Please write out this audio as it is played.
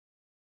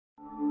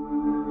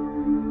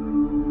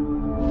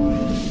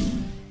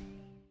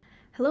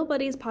Hello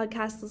Buddies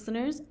podcast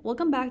listeners,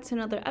 welcome back to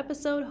another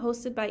episode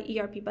hosted by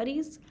ERP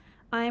Buddies.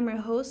 I am your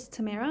host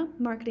Tamara,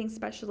 marketing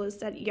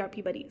specialist at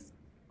ERP Buddies.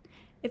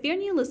 If you're a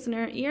new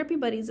listener, ERP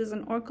Buddies is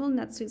an Oracle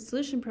NetSuite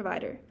solution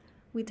provider.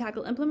 We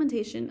tackle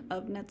implementation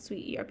of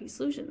NetSuite ERP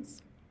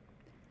solutions.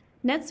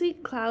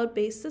 NetSuite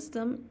cloud-based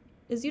system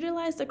is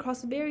utilized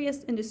across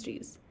various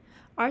industries.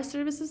 Our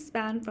services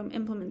span from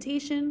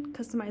implementation,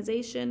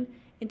 customization,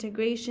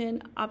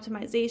 integration,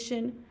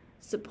 optimization,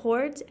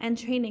 support, and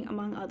training,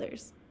 among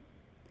others.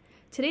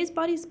 Today's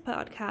Buddies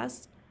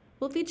podcast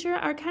will feature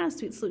our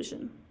CannaSuite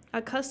solution,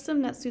 a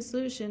custom NetSuite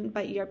solution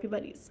by ERP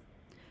Buddies,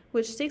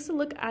 which takes a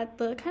look at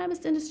the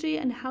cannabis industry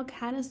and how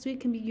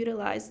CannaSuite can be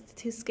utilized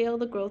to scale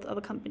the growth of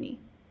a company.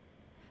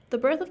 The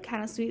birth of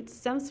CannaSuite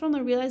stems from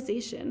the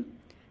realization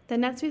that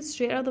NetSuite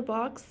straight out of the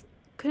box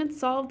couldn't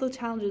solve the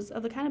challenges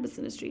of the cannabis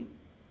industry.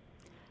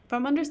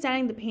 From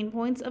understanding the pain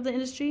points of the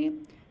industry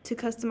to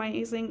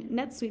customizing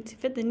NetSuite to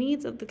fit the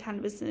needs of the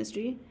cannabis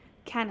industry,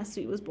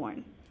 CannaSuite was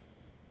born.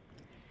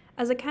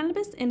 As the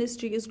cannabis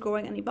industry is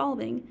growing and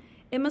evolving,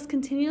 it must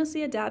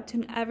continuously adapt to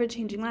an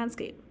ever-changing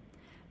landscape.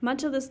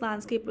 Much of this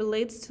landscape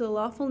relates to the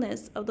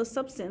lawfulness of the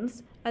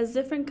substance, as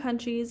different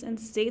countries and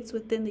states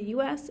within the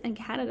US and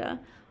Canada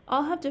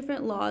all have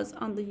different laws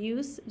on the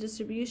use,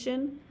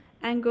 distribution,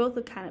 and growth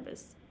of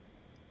cannabis.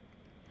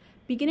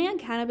 Beginning a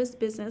cannabis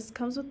business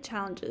comes with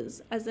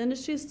challenges, as the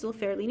industry is still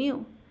fairly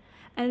new,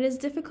 and it is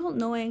difficult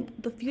knowing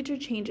the future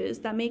changes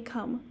that may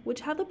come,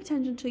 which have the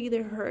potential to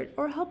either hurt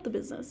or help the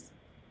business.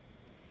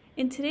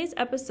 In today's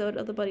episode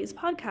of the Buddies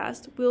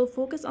podcast, we will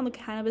focus on the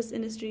cannabis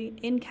industry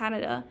in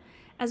Canada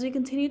as we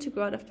continue to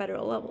grow at a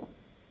federal level.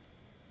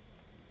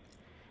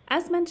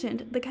 As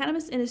mentioned, the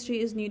cannabis industry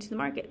is new to the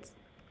markets,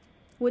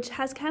 which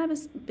has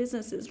cannabis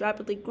businesses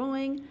rapidly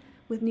growing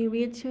with new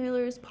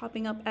retailers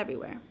popping up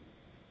everywhere.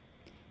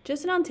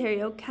 Just in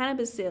Ontario,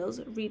 cannabis sales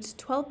reached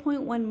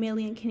 12.1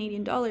 million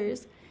Canadian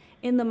dollars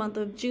in the month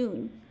of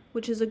June,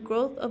 which is a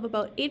growth of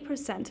about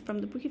 8% from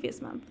the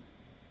previous month.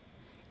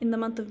 In the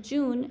month of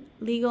June,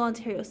 legal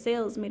Ontario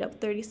sales made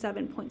up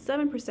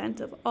 37.7%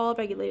 of all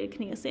regulated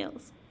Canadian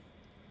sales,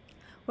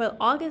 while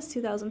August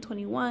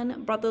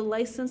 2021 brought the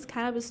licensed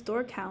cannabis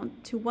store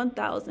count to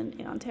 1,000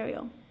 in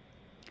Ontario.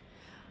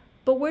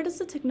 But where does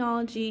the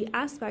technology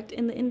aspect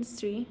in the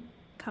industry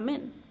come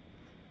in?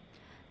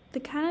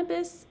 The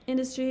cannabis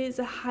industry is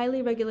a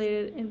highly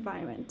regulated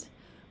environment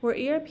where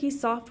ERP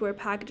software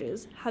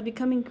packages have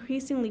become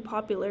increasingly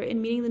popular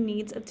in meeting the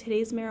needs of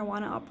today's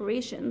marijuana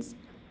operations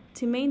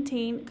to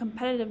maintain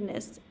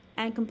competitiveness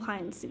and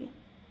compliancy.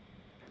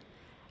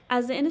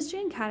 As the industry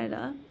in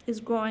Canada is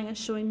growing and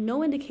showing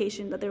no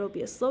indication that there will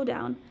be a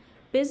slowdown,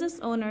 business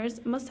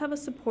owners must have a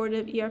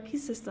supportive ERP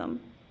system.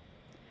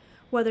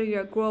 Whether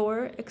you're a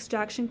grower,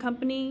 extraction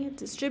company,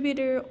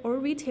 distributor, or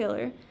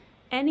retailer,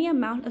 any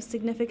amount of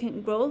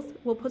significant growth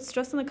will put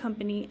stress on the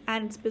company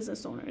and its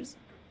business owners.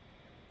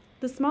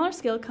 The smaller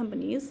scale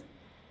companies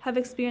have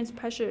experienced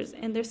pressures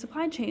in their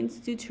supply chains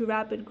due to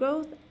rapid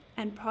growth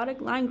and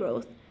product line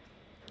growth,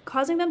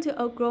 causing them to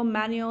outgrow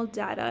manual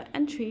data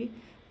entry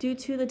due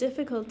to the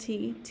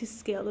difficulty to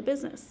scale the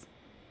business.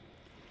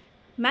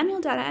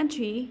 Manual data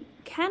entry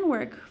can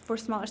work for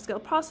smaller scale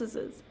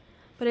processes,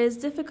 but it is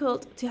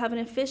difficult to have an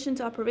efficient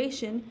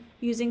operation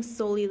using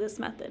solely this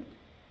method.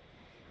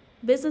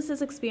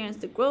 Businesses experience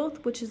the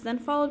growth, which is then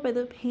followed by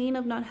the pain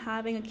of not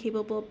having a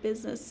capable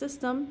business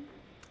system.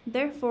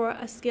 Therefore,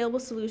 a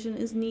scalable solution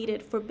is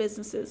needed for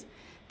businesses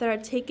that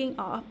are taking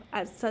off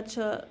at such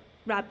a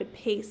rapid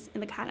pace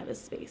in the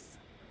cannabis space.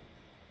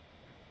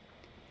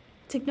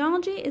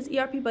 Technology is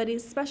ERP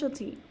Buddies'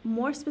 specialty,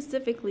 more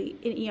specifically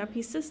in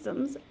ERP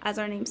systems, as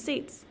our name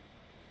states.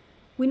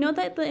 We know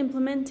that the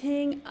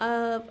implementing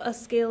of a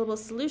scalable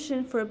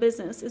solution for a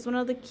business is one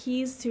of the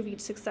keys to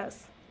reach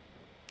success.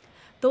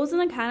 Those in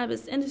the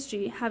cannabis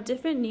industry have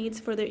different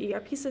needs for their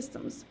ERP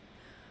systems,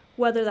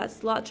 whether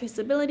that's lot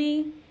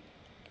traceability,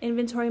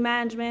 inventory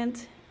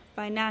management,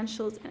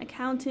 financials and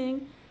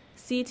accounting,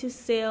 seed to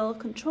sale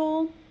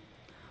control,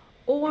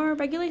 or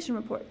regulation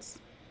reports.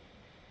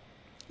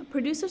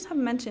 Producers have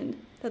mentioned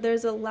that there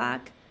is a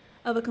lack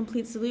of a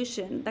complete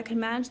solution that can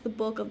manage the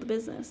bulk of the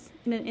business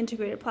in an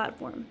integrated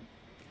platform.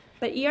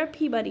 But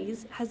ERP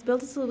Buddies has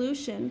built a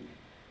solution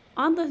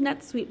on the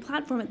NetSuite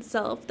platform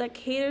itself that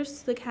caters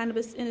to the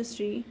cannabis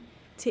industry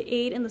to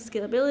aid in the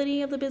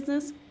scalability of the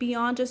business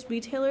beyond just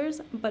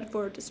retailers, but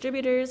for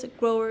distributors,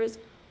 growers,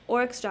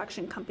 or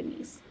extraction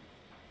companies.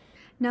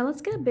 Now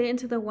let's get a bit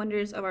into the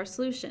wonders of our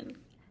solution.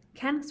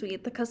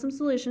 CannaSuite, the custom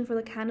solution for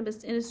the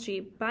cannabis industry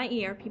by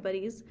ERP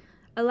Buddies,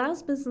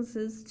 allows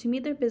businesses to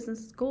meet their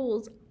business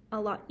goals a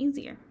lot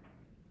easier.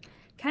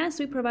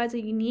 CannaSuite provides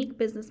a unique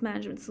business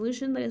management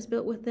solution that is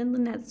built within the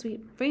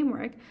NetSuite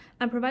framework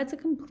and provides a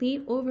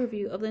complete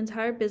overview of the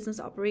entire business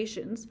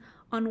operations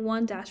on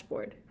one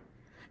dashboard.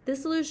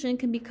 This solution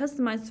can be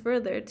customized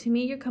further to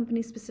meet your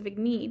company's specific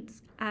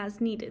needs as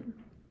needed.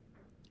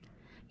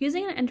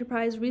 Using an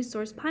enterprise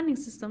resource planning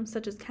system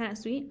such as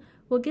CannaSuite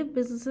will give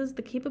businesses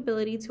the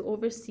capability to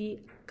oversee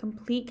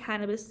complete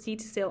cannabis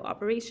seed-to-sale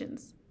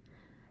operations.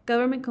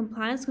 Government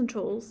compliance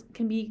controls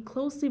can be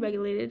closely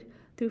regulated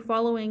through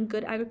following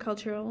good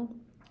agricultural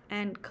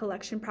and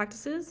collection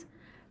practices,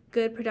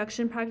 good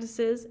production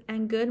practices,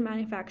 and good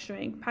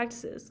manufacturing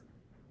practices.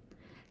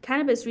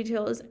 Cannabis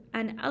retailers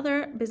and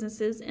other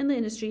businesses in the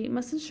industry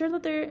must ensure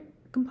that their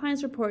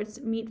compliance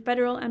reports meet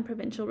federal and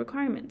provincial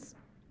requirements.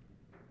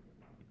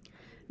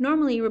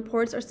 Normally,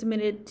 reports are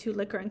submitted to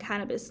liquor and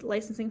cannabis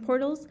licensing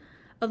portals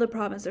of the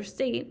province or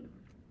state.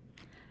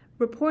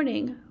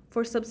 Reporting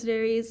for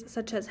subsidiaries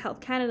such as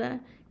Health Canada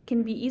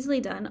can be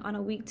easily done on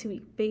a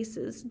week-to-week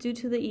basis due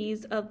to the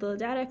ease of the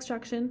data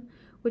extraction,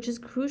 which is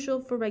crucial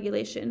for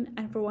regulation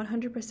and for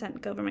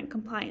 100% government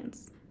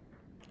compliance.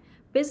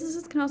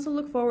 Businesses can also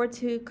look forward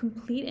to a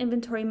complete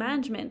inventory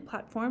management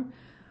platform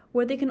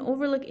where they can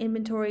overlook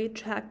inventory,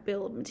 track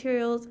bill of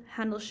materials,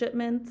 handle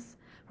shipments,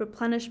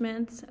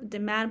 replenishments,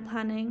 demand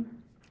planning,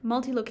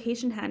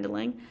 multi-location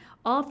handling,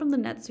 all from the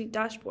NetSuite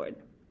dashboard.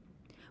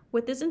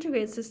 With this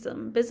integrated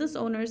system, business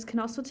owners can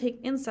also take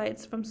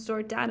insights from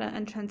stored data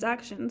and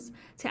transactions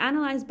to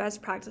analyze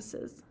best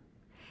practices.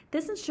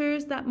 This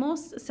ensures that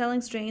most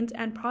selling strains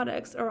and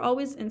products are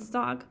always in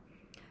stock,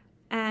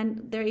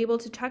 and they're able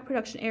to track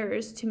production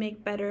errors to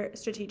make better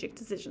strategic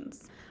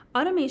decisions.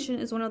 Automation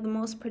is one of the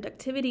most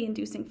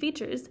productivity-inducing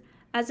features,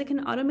 as it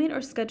can automate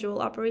or schedule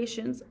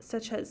operations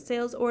such as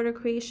sales order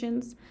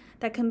creations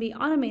that can be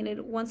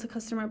automated once a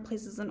customer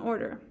places an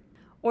order.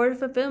 Order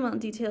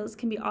fulfillment details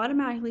can be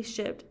automatically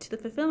shipped to the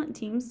fulfillment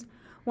teams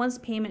once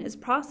payment is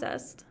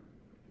processed.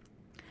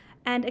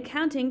 And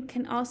accounting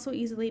can also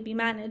easily be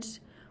managed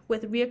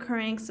with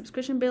recurring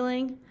subscription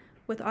billing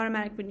with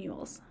automatic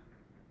renewals.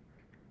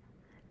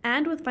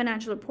 And with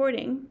financial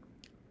reporting,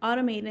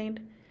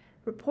 automated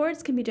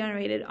reports can be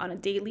generated on a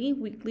daily,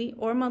 weekly,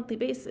 or monthly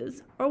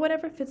basis, or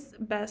whatever fits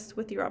best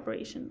with your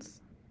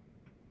operations.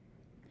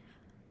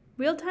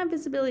 Real-time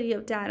visibility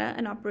of data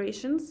and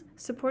operations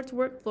supports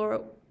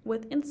workflow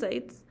with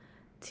insights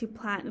to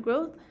plant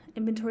growth,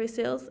 inventory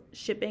sales,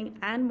 shipping,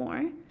 and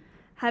more.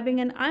 Having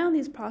an eye on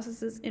these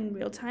processes in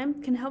real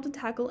time can help to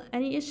tackle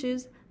any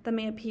issues that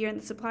may appear in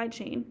the supply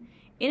chain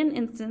in an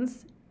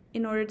instance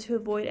in order to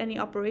avoid any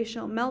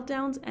operational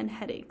meltdowns and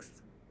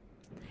headaches.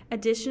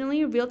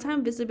 Additionally,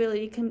 real-time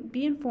visibility can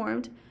be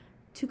informed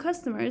to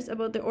customers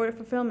about their order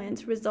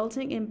fulfillment,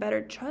 resulting in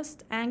better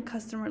trust and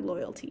customer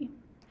loyalty.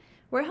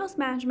 Warehouse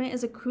management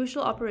is a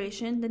crucial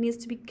operation that needs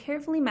to be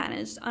carefully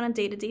managed on a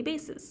day-to-day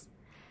basis.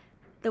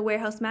 The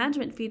warehouse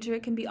management feature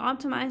can be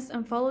optimized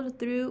and followed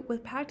through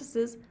with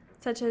practices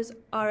such as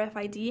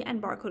RFID and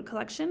barcode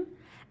collection,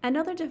 and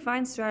other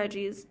defined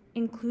strategies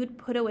include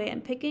put away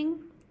and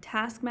picking,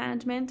 task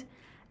management,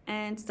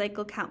 and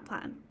cycle count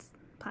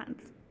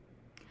plans.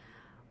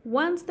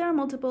 Once there are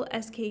multiple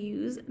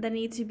SKUs that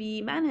need to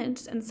be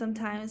managed and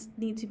sometimes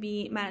need to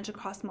be managed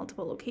across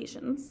multiple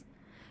locations,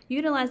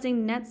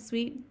 utilizing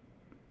NetSuite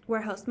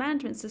warehouse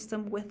management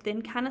system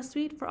within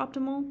CannaSuite for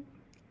optimal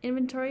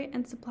inventory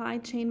and supply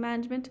chain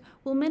management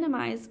will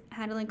minimize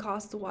handling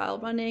costs while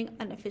running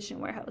an efficient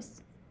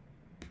warehouse.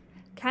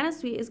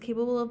 CannaSuite is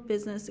capable of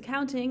business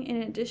accounting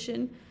in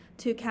addition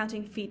to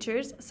accounting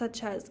features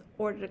such as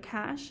order to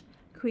cash,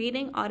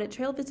 creating audit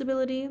trail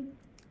visibility,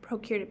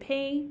 procure to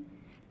pay,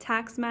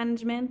 tax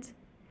management,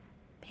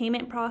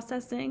 payment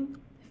processing,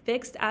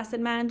 fixed asset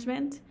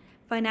management,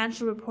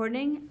 financial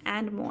reporting,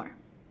 and more.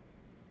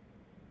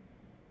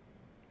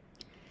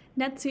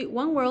 NetSuite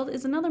One World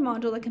is another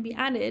module that can be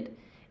added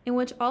in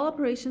which all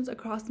operations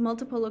across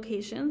multiple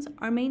locations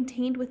are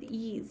maintained with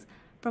ease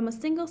from a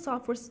single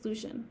software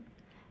solution.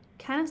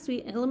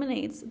 CannaSuite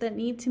eliminates the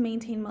need to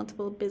maintain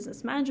multiple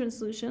business management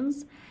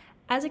solutions,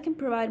 as it can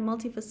provide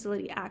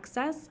multi-facility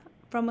access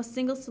from a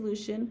single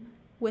solution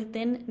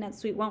within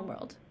NetSuite One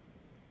World.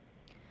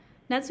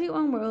 NetSuite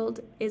One World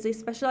is a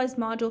specialized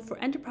module for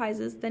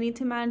enterprises that need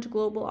to manage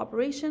global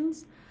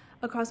operations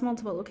across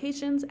multiple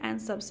locations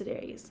and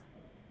subsidiaries.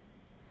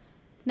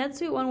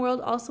 NetSuite One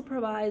World also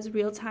provides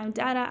real-time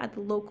data at the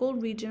local,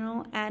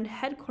 regional, and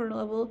headquarter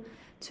level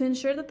to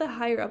ensure that the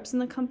higher-ups in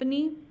the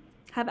company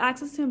have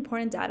access to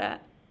important data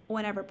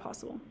whenever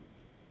possible.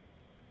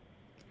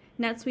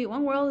 NetSuite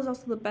One World is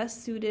also the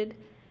best suited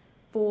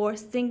for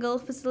single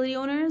facility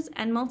owners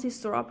and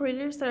multi-store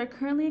operators that are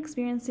currently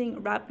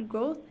experiencing rapid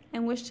growth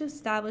and wish to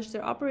establish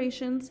their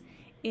operations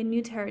in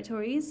new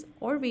territories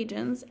or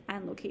regions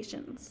and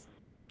locations.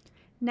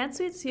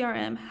 NetSuite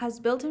CRM has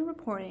built-in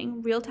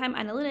reporting, real-time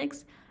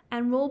analytics,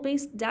 and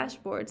role-based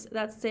dashboards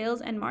that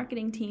sales and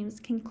marketing teams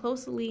can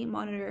closely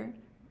monitor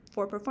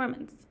for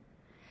performance.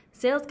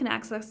 Sales can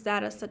access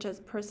data such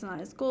as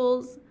personalized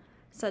goals,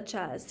 such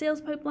as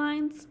sales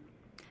pipelines.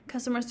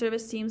 Customer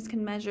service teams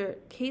can measure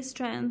case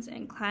trends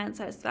and client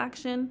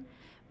satisfaction.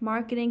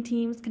 Marketing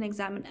teams can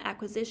examine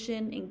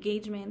acquisition,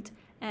 engagement,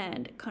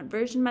 and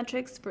conversion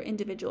metrics for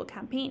individual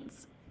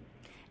campaigns.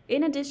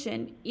 In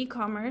addition,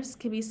 e-commerce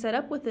can be set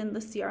up within the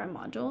CRM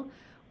module,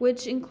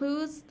 which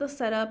includes the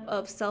setup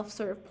of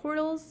self-serve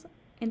portals,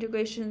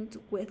 integrations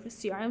with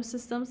CRM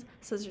systems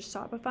such as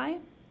Shopify,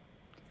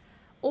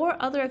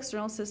 or other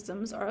external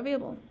systems are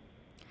available.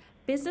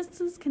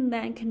 Businesses can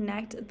then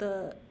connect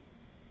the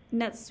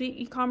NetSuite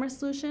e-commerce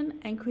solution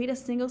and create a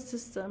single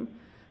system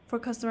for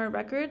customer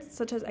records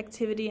such as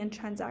activity and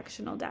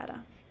transactional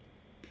data.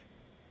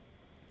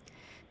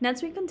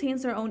 NetSuite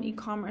contains their own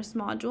e-commerce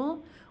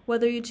module.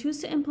 Whether you choose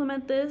to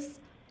implement this,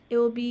 it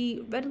will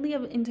be readily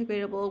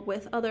integratable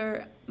with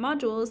other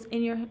modules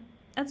in your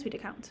NetSuite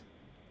account.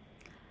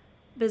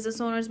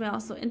 Business owners may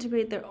also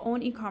integrate their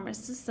own e-commerce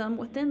system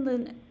within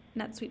the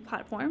NetSuite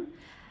platform.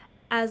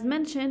 As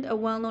mentioned, a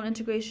well-known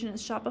integration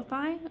is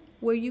Shopify,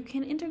 where you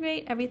can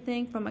integrate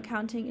everything from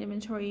accounting,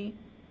 inventory,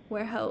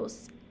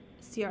 warehouse,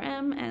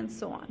 CRM, and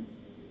so on.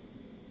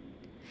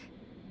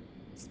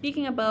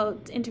 Speaking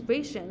about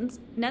integrations,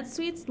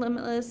 NetSuite's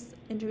limitless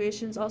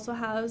integrations also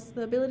has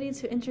the ability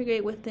to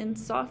integrate within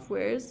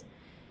softwares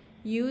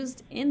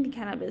used in the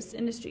cannabis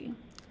industry,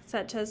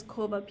 such as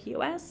Kova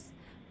POS,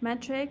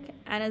 Metric,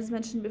 and as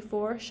mentioned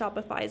before,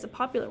 Shopify is a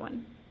popular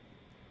one.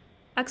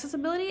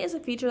 Accessibility is a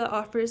feature that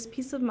offers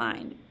peace of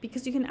mind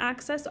because you can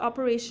access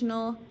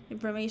operational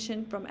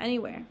information from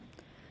anywhere,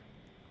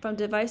 from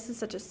devices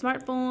such as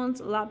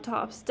smartphones,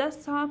 laptops,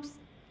 desktops,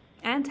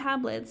 and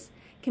tablets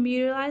can be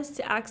utilized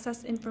to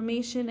access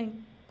information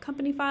and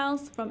company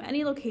files from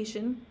any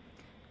location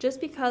just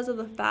because of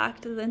the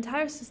fact that the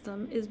entire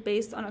system is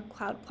based on a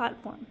cloud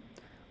platform.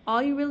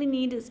 All you really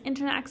need is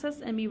internet access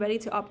and be ready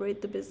to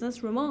operate the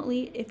business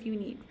remotely if you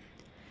need.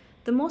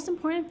 The most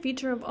important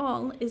feature of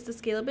all is the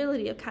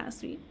scalability of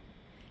CannaSuite.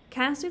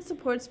 CannaSuite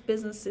supports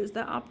businesses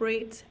that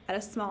operate at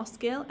a small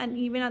scale and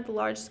even at the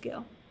large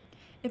scale.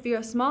 If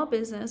you're a small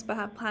business but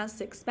have plans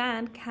to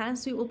expand,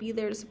 CannaSuite will be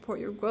there to support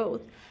your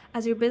growth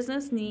as your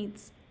business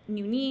needs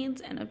new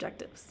needs and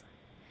objectives.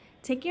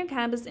 Taking your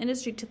cannabis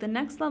industry to the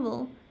next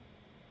level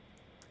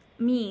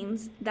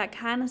means that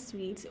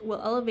CannaSuite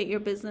will elevate your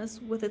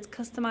business with its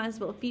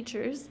customizable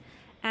features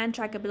and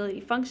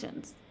trackability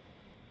functions.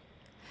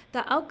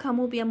 The outcome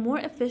will be a more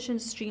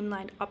efficient,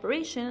 streamlined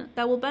operation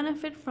that will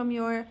benefit from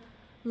your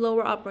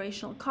lower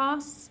operational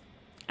costs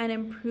and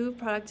improve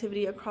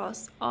productivity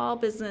across all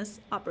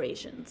business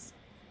operations.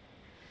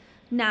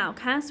 Now,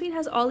 CannaSuite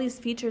has all these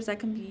features that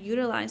can be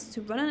utilized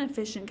to run an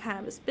efficient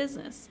cannabis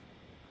business.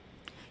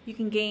 You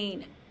can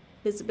gain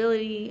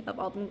visibility of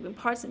all the moving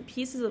parts and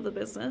pieces of the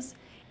business,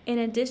 in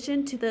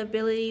addition to the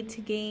ability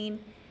to gain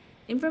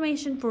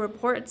information for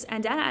reports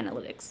and data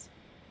analytics.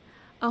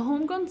 A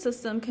homegrown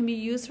system can be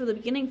used for the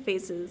beginning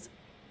phases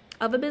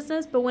of a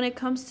business, but when it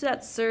comes to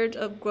that surge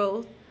of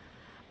growth,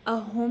 a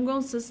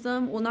homegrown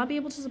system will not be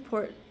able to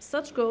support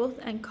such growth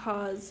and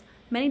cause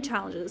many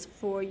challenges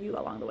for you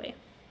along the way.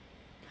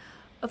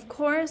 Of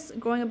course,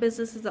 growing a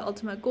business is the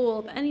ultimate goal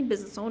of any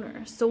business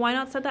owner, so why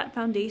not set that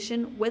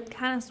foundation with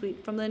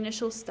CannaSuite from the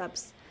initial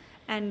steps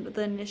and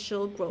the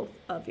initial growth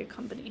of your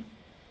company?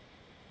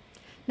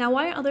 Now,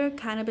 why are other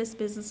cannabis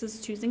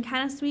businesses choosing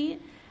CannaSuite?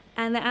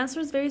 And the answer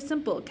is very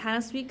simple.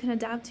 CannaSuite can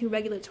adapt to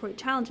regulatory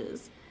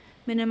challenges,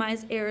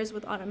 minimize errors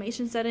with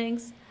automation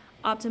settings,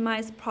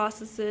 optimize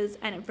processes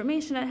and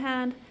information at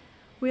hand,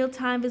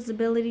 real-time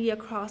visibility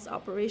across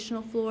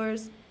operational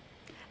floors,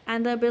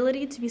 and the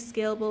ability to be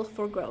scalable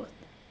for growth.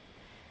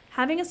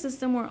 Having a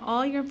system where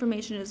all your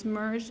information is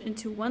merged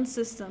into one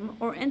system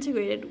or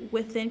integrated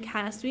within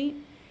CannaSuite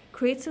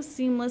creates a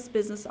seamless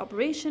business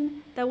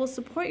operation that will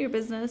support your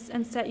business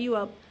and set you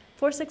up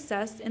for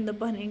success in the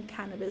budding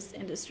cannabis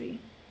industry.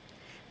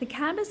 The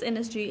cannabis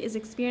industry is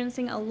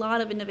experiencing a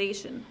lot of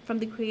innovation, from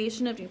the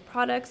creation of new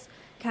products,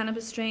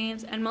 cannabis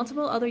strains, and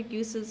multiple other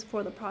uses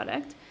for the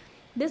product.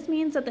 This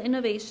means that the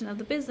innovation of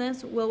the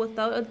business will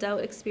without a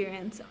doubt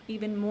experience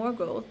even more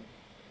growth,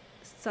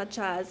 such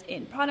as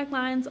in product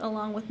lines,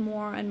 along with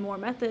more and more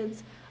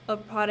methods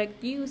of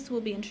product use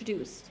will be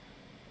introduced.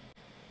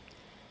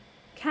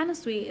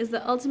 CannaSuite is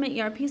the ultimate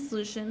ERP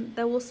solution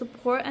that will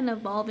support an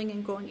evolving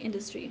and growing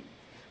industry.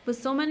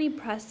 With so many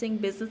pressing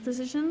business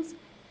decisions,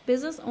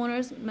 business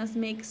owners must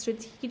make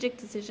strategic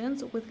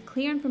decisions with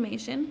clear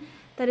information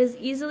that is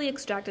easily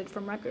extracted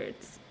from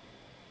records.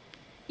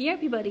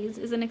 ERP Buddies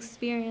is an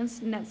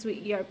experienced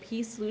NetSuite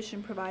ERP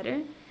solution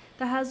provider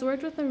that has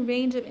worked with a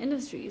range of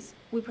industries.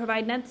 We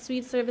provide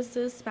NetSuite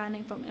services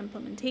spanning from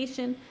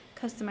implementation,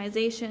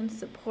 customization,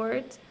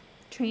 support,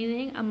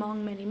 training,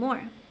 among many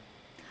more.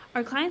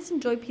 Our clients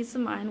enjoy peace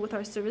of mind with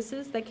our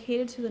services that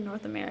cater to the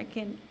North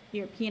American,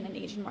 European, and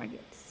Asian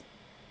markets.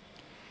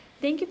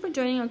 Thank you for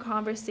joining our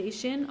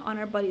conversation on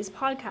our Buddies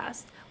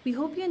podcast. We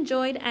hope you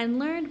enjoyed and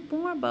learned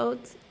more about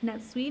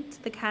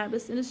NetSuite, the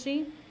cannabis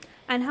industry,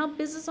 and how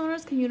business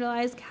owners can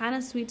utilize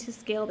CannaSuite to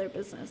scale their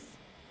business.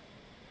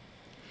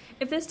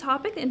 If this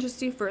topic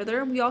interests you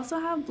further, we also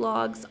have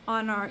blogs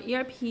on our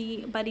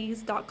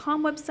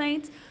erpbuddies.com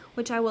website,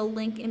 which I will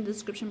link in the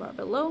description bar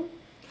below.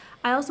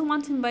 I also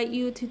want to invite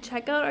you to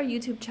check out our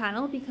YouTube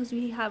channel because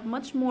we have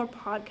much more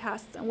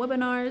podcasts and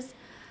webinars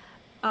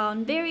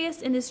on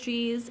various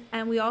industries,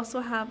 and we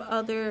also have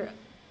other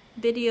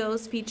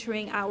videos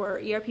featuring our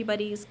ERP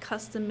Buddies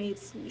custom-made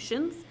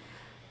solutions.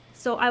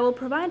 So I will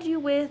provide you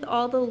with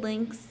all the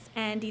links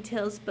and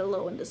details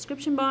below in the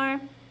description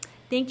bar.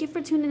 Thank you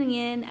for tuning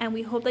in, and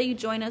we hope that you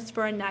join us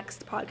for our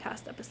next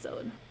podcast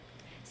episode.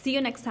 See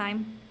you next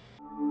time.